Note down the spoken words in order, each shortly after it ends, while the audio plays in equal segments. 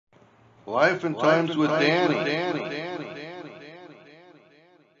Life and Times with Danny.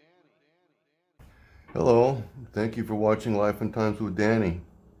 Hello, thank you for watching Life and Times with Danny.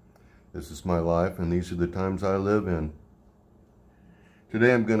 This is my life and these are the times I live in.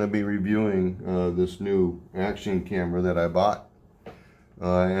 Today I'm going to be reviewing this new action camera that I bought.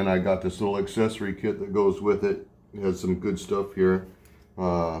 And I got this little accessory kit that goes with it. It has some good stuff here.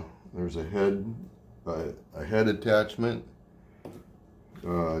 There's a head attachment,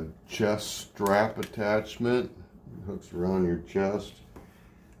 chest strap attachment, hooks around your chest.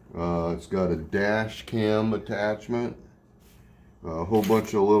 It's got a dash cam attachment, a whole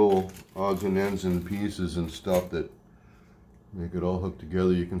bunch of little odds and ends and pieces and stuff that make it all hook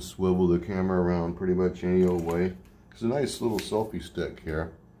together. You can swivel the camera around pretty much any old way. It's a nice little selfie stick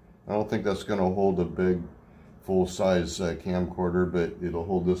here. I don't think that's going to hold a big full-size camcorder, but it'll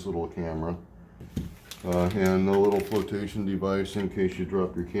hold this little camera. And a little flotation device in case you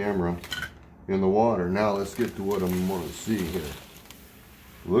drop your camera in the water. Now let's get to what I want to see here.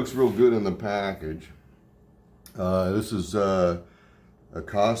 It looks real good in the package. This is a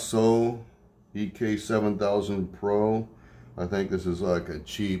Kaso EK7000 Pro. I think this is like a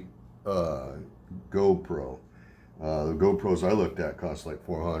cheap GoPro. The GoPros I looked at cost like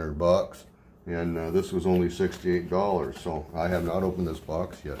 400 bucks, and this was only $68. So I have not opened this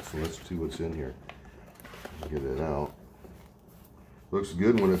box yet. So let's see what's in here. Get it out. Looks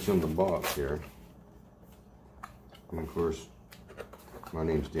good when it's in the box here. And of course, my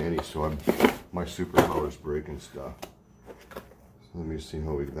name's Danny, so my superpower's breaking stuff. So let me see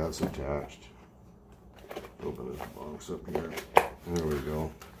how that's attached. Open this box up here. There we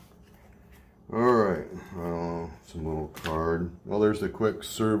go. Alright, some little card. Well, there's the quick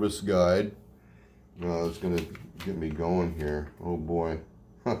service guide. It's going to get me going here. Oh boy.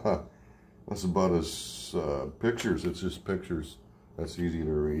 That's about as pictures. It's just pictures. That's easy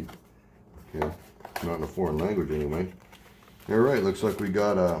to read. Okay, not in a foreign language anyway. Alright, looks like we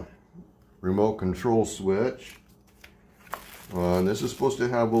got a remote control switch. And this is supposed to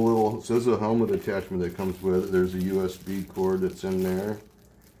have a little, it says a helmet attachment that comes with it. There's a USB cord that's in there.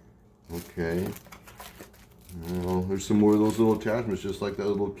 Okay. Well, there's some more of those little attachments just like that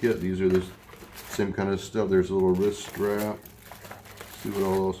little kit. These are the same kind of stuff. There's a little wrist strap. Let's see what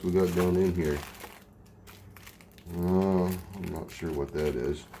all else we got down in here. I'm not sure what that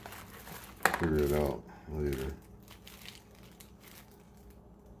is. Figure it out later.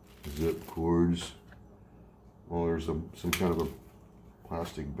 Zip cords. Oh, there's some kind of a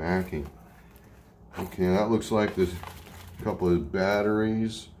plastic backing. Okay, that looks like there's a couple of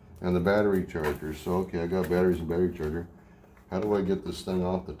batteries and the battery charger. So, okay, I got batteries and battery charger. How do I get this thing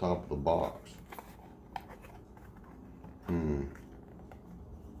off the top of the box?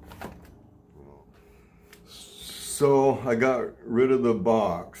 So, I got rid of the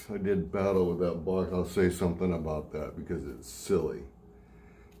box. I did battle with that box. I'll say something about that because it's silly.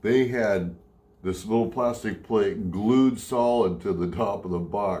 They had this little plastic plate glued solid to the top of the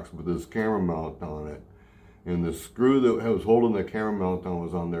box with this camera mount on it. And the screw that was holding the camera mount on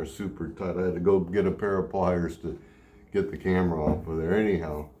was on there super tight. I had to go get a pair of pliers to get the camera off of there.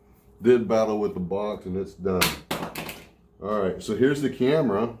 Anyhow, did battle with the box and it's done. Alright, so here's the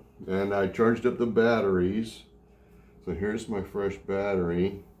camera. And I charged up the batteries. So here's my fresh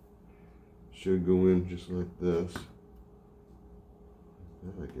battery. Should go in just like this.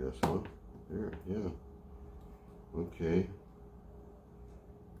 I guess, huh? There, yeah. Okay.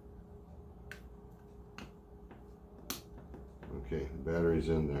 Okay, the battery's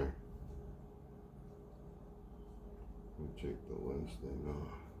in there. Let me take the lens thing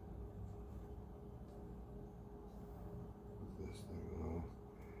off. Put this thing off.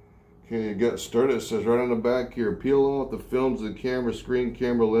 Okay, you got started. It says right on the back here, peel off the films of the camera, screen,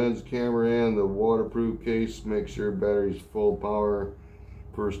 camera, lens, camera, and the waterproof case. Make sure battery's full power.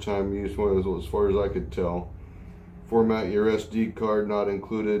 First time use, well, as far as I could tell. Format your SD card not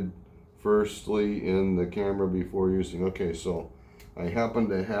included firstly in the camera before using. Okay, so I happen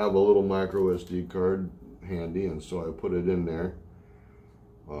to have a little micro SD card handy, and so I put it in there.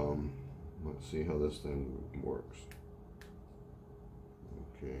 Let's see how this thing works.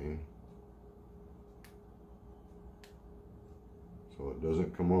 Okay. So it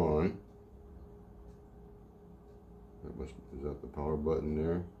doesn't come on. Is that the power button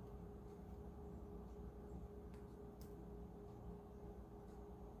there?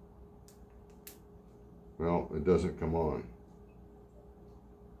 Well, it doesn't come on.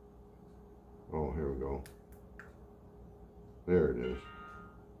 Oh, here we go. There it is.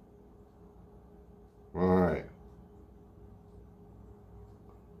 All right.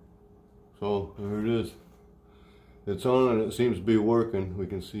 So there it is. It's on and it seems to be working. We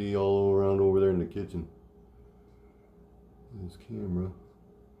can see all around over there in the kitchen. This camera.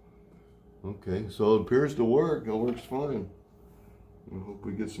 Okay, so it appears to work. It works fine. I hope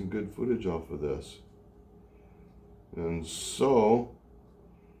we get some good footage off of this. And so,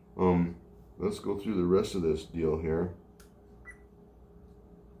 let's go through the rest of this deal here.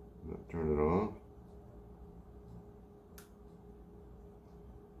 Turn it off.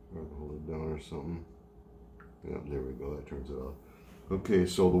 Or hold it down or something. Yeah, there we go. That turns it off. Okay,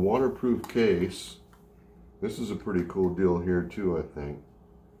 so the waterproof case. This is a pretty cool deal here too, I think.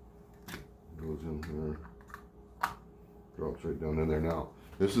 Goes in there. Drops right down in there. Now,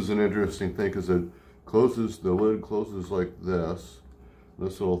 this is an interesting thing because it closes, the lid closes like this.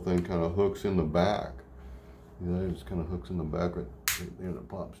 This little thing kind of hooks in the back. Yeah, it just kind of hooks in the back right there and it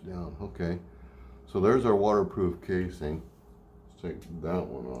pops down. Okay, so there's our waterproof casing. Let's take that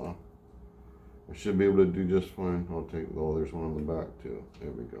one off. I should be able to do just fine. I'll take, oh, there's one on the back too.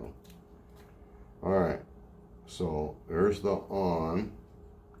 There we go. All right, so there's the on.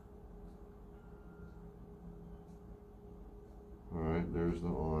 All right, there's the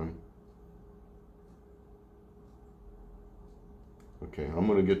on. Okay, I'm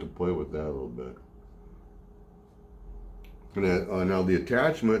gonna get to play with that a little bit. And now the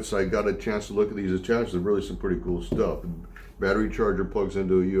attachments, I got a chance to look at these attachments. They're really some pretty cool stuff. The battery charger plugs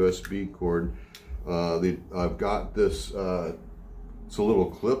into a USB cord. I've got this, it's a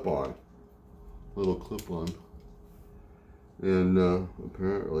little clip-on. And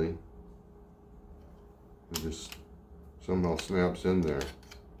apparently, it just somehow snaps in there.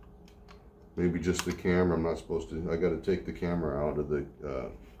 Maybe just the camera. I'm not supposed to. I got to take the camera out of the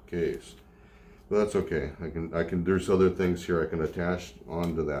case. But that's okay. I can. There's other things here I can attach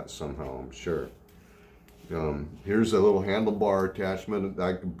onto that somehow, I'm sure. Here's a little handlebar attachment.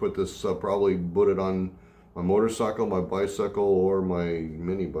 I can put this, probably put it on my motorcycle, my bicycle, or my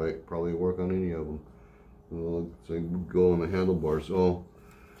mini bike. Probably work on any of them. So go on the handlebars. Oh,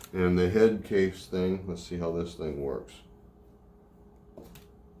 and the head case thing. Let's see how this thing works.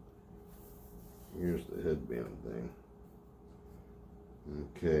 Here's the headband thing.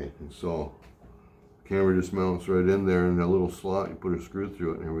 Okay, and so camera just mounts right in there in that little slot. You put a screw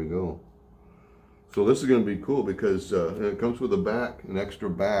through it, and here we go. So this is going to be cool because it comes with a back, an extra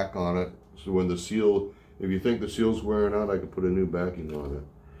back on it. So when the seal, if you think the seal's wearing out, I can put a new backing on it.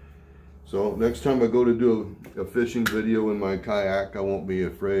 So next time I go to do a fishing video in my kayak, I won't be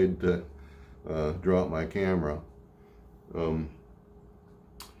afraid to drop my camera. And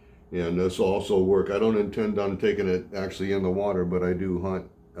this will also work. I don't intend on taking it actually in the water, but I do hunt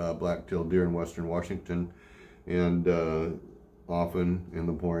black-tailed deer in western Washington, and often in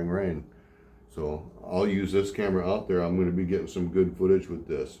the pouring rain. So I'll use this camera out there. I'm going to be getting some good footage with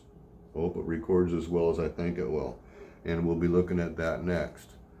this. I hope it records as well as I think it will. And we'll be looking at that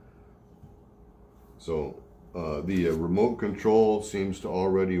next. So the remote control seems to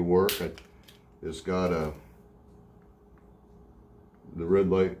already work. It's got the red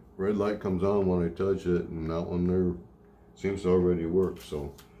light comes on when I touch it, and that one there seems to already work.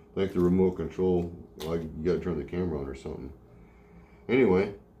 So I think the remote control, like, you gotta turn the camera on or something.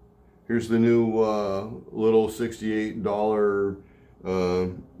 Anyway, here's the new little $68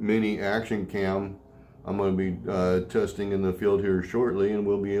 mini action cam. I'm going to be testing in the field here shortly, and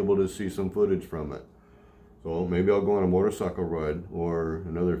we'll be able to see some footage from it. So maybe I'll go on a motorcycle ride or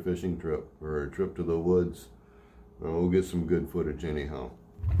another fishing trip or a trip to the woods. We'll get some good footage anyhow.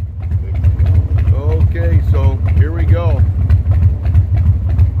 Okay, so here we go.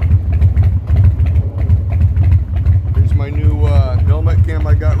 Here's my new helmet cam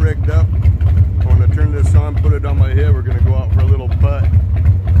I got rigged up. I'm going to turn this on, put it on my head. We're going to go out for a little putt.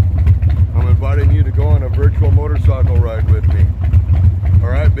 I'm inviting you to go on a virtual motorcycle ride with me. All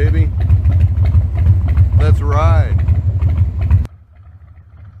right, baby? Let's ride.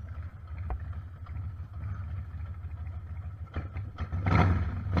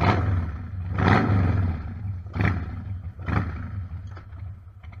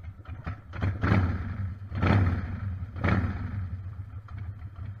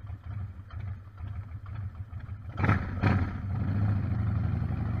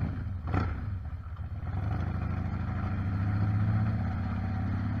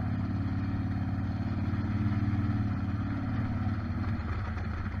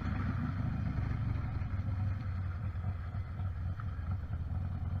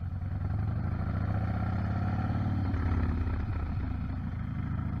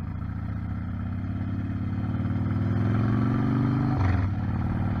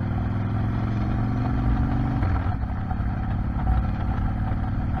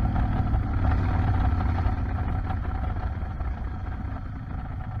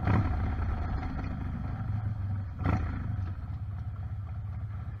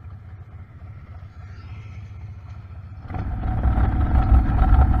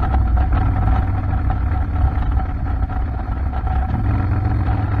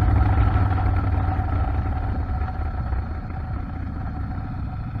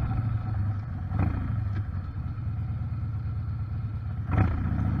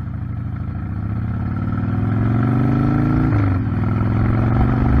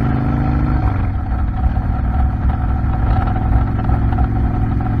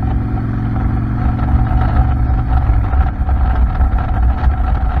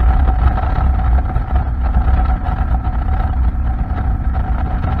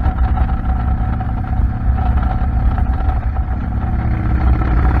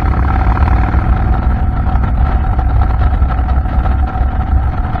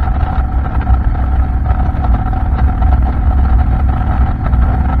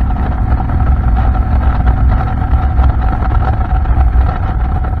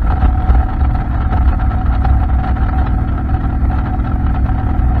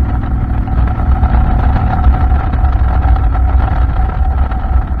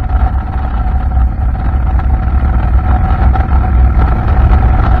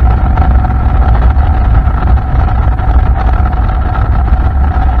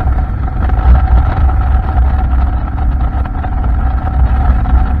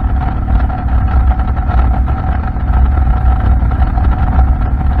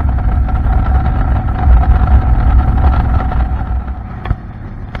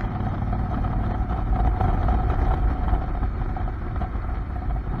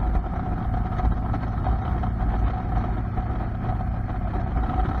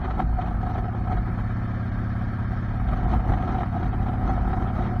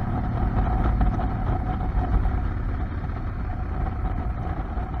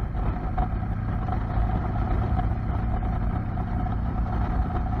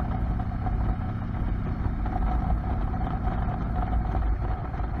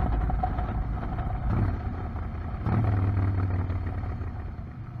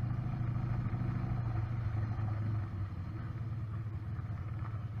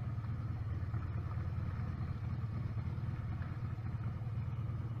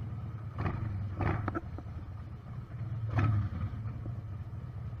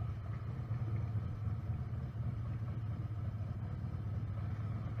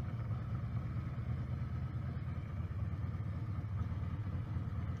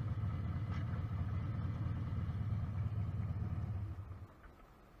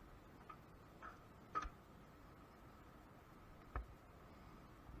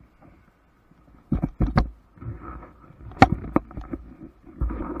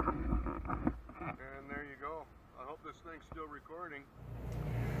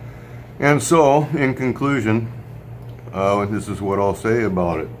 And so, in conclusion, this is what I'll say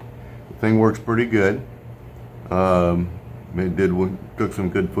about it. The thing works pretty good. Took some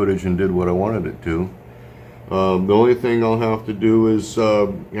good footage and did what I wanted it to. The only thing I'll have to do is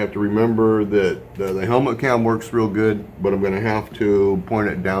you have to remember that the helmet cam works real good, but I'm going to have to point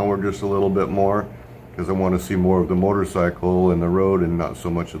it downward just a little bit more because I want to see more of the motorcycle and the road and not so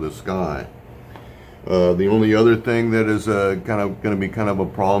much of the sky. The only other thing that is kind of going to be kind of a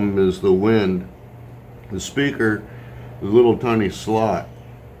problem is the wind. The speaker, the little tiny slot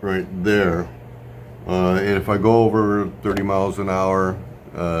right there, and if I go over 30 miles an hour,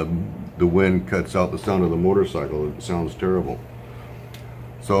 the wind cuts out the sound of the motorcycle. It sounds terrible.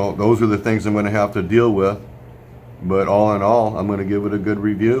 So those are the things I'm going to have to deal with, but all in all, I'm going to give it a good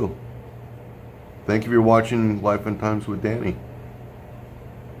review. Thank you for watching Life and Times with Danny.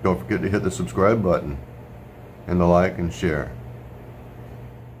 Don't forget to hit the subscribe button and the like and share.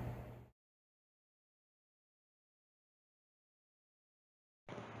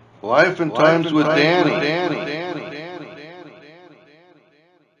 Life and Times with Danny.